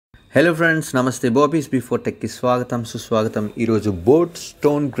Hello friends, నమస్తే. బోపీస్ before టెక్కి స్వాగతం, సుస్వాగతం. ఈరోజు boat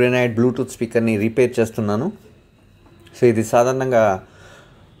stone granite Bluetooth స్పీకర్ని repair చేస్తున్నాను. సో ఇది సాధారణంగా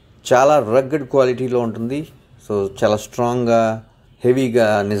చాలా రగ్గడ్ క్వాలిటీలో ఉంటుంది. సో చాలా స్ట్రాంగ్గా, హెవీగా,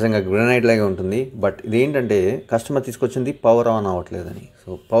 నిజంగా గ్రెనైట్ లాగే ఉంటుంది. బట్ ఇదేంటంటే కస్టమర్ తీసుకొచ్చింది power on అవ్వట్లేదని.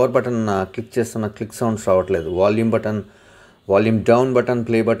 So power button click చేస్తున్న క్లిక్ సౌండ్స్ రావట్లేదు. Volume down button,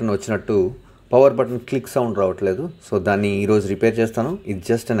 play button వచ్చినట్టు పవర్ బటన్ క్లిక్ సౌండ్ రావట్లేదు. సో దాన్ని ఈరోజు రిపేర్ చేస్తాను. ఇది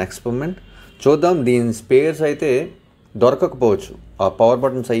జస్ట్ అన్ ఎక్స్పెరిమెంట్. చూద్దాం. దీని స్పేర్స్ అయితే దొరకకపోవచ్చు. ఆ పవర్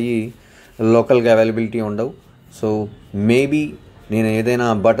బటన్స్ అయ్యి లోకల్గా అవైలబిలిటీ ఉండవు. సో మేబీ నేను ఏదైనా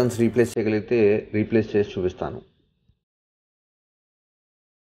బటన్స్ రీప్లేస్ చేయగలిగితే రీప్లేస్ చేసి చూపిస్తాను.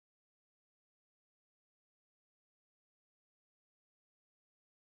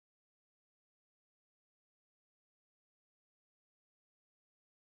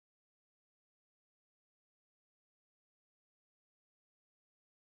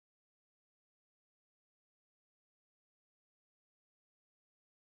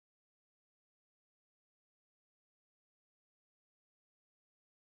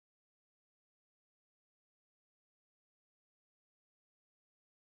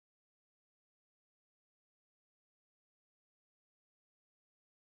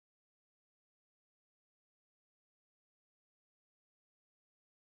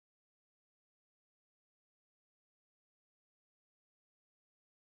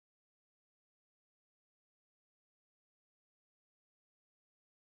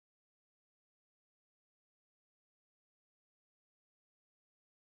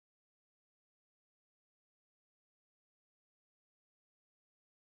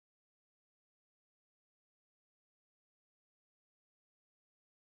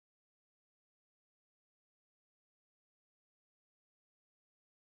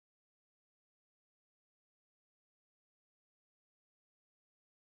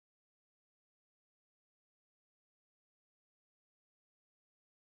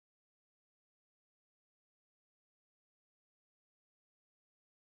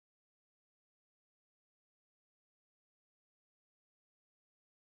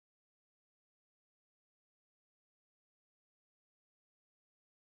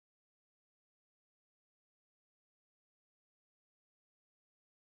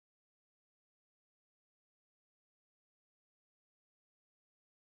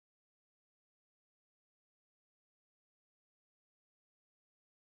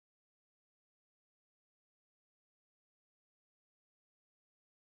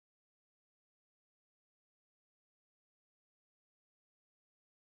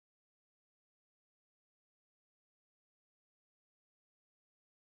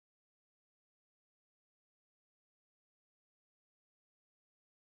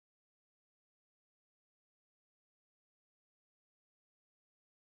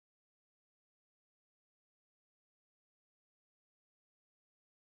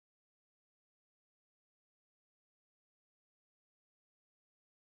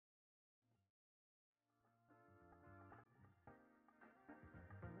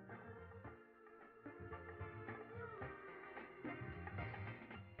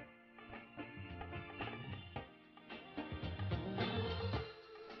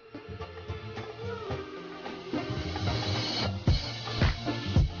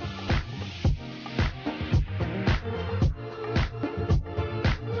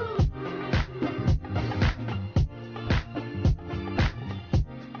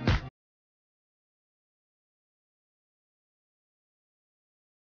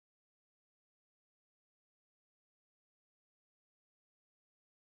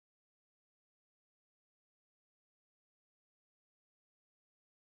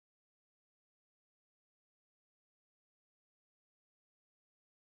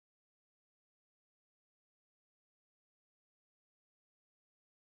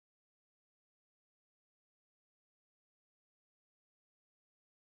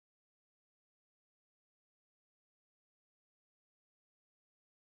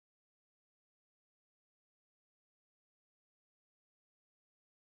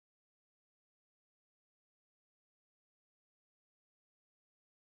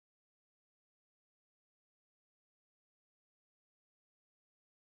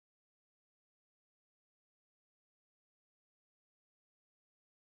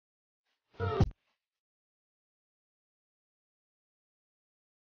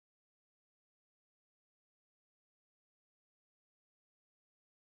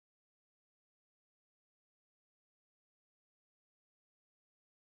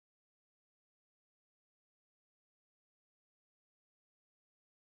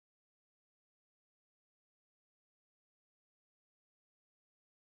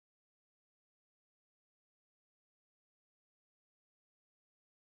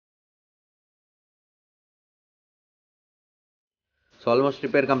 సో ఆల్మోస్ట్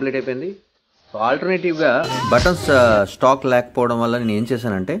రిపేర్ కంప్లీట్ అయిపోయింది. సో ఆల్టర్నేటివ్గా బటన్స్ స్టాక్ లేకపోవడం వల్ల నేను ఏం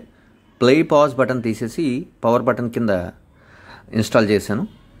చేశానంటే ప్లే పాజ్ బటన్ తీసేసి పవర్ బటన్ కింద ఇన్స్టాల్ చేశాను.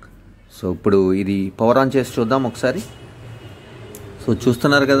 సో ఇప్పుడు ఇది పవర్ ఆన్ చేసి చూద్దాం ఒకసారి. సో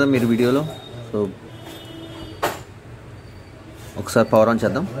చూస్తున్నారు కదా మీరు వీడియోలో. సో ఒకసారి పవర్ ఆన్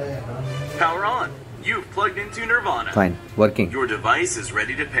చేద్దాం. Power on. You've plugged into Nirvana. Fine, working. Your device is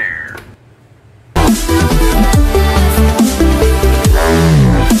ready to pair.